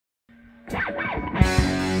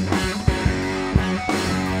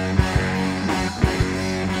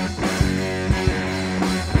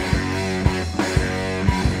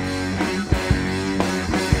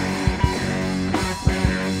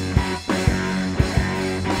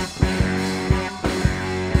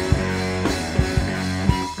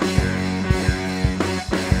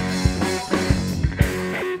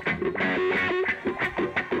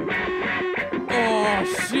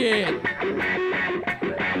Shit.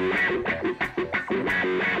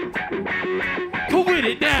 Come with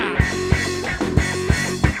it now.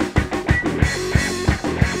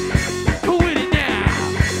 Come with it now.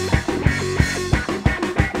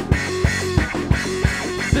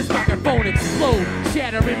 This microphone explode,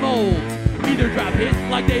 shattering molds. Either drop hits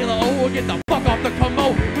like De La O or get the fuck off the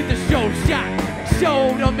commode with the show shot.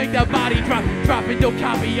 Show don't make that body drop. Dropping your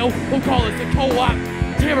copy, yo. We'll call this a co-op.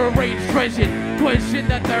 Terror rage trenching, quenching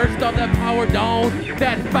the thirst of the power dawn.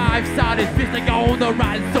 That five-sided fist like on the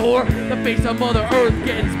rising sword. The face of Mother Earth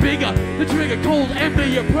getting bigger. The trigger cold,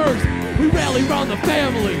 empty your purse. We rally round the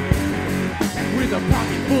family with a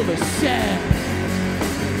pocket full of shell.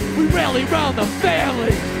 We rally round the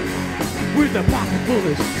family with a pocket full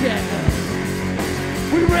of shell.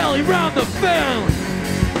 We rally round the family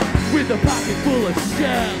with a pocket full of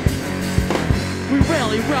shell. We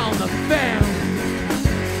rally round the family.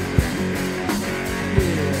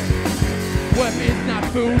 Weapons, not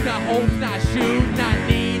food, not hope, not shoot, not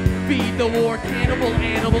need. Feed the war, cannibal,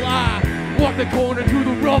 animal. I walk the corner to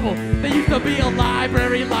the rubble. They used to be a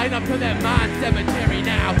library, line up to that mine cemetery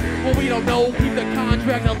now. Well, we don't know, keep the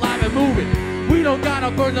contract alive and moving. We don't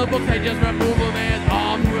gotta burn the books, they just remove them as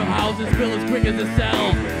arms, real houses, fill as quick as a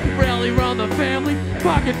cell. Rally round the family,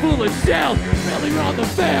 pocket full of shells. Rally round the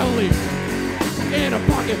family, and a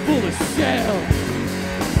pocket full of shells.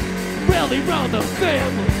 Rally round the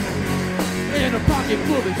family. In a pocket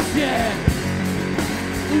full of shit.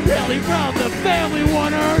 We rally round the family,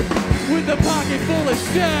 one earth, with a pocket full of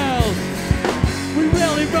shells. We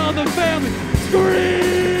rally round the family,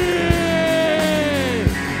 scream!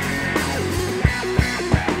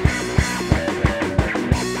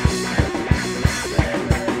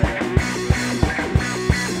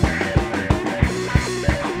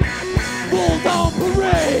 Bulls on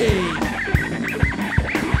parade!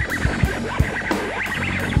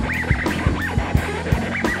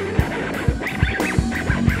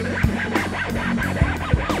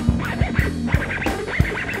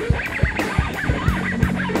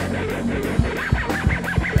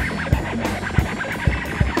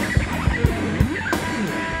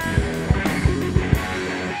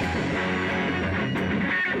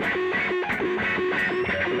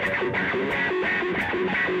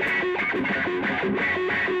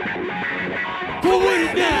 Go with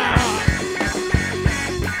it now!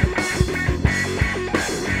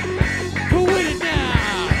 Go with it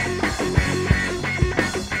now!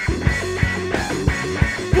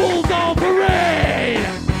 Bulls on parade!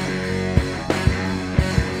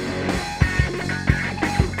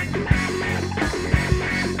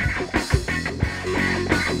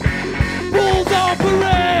 Bulls on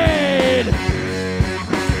parade!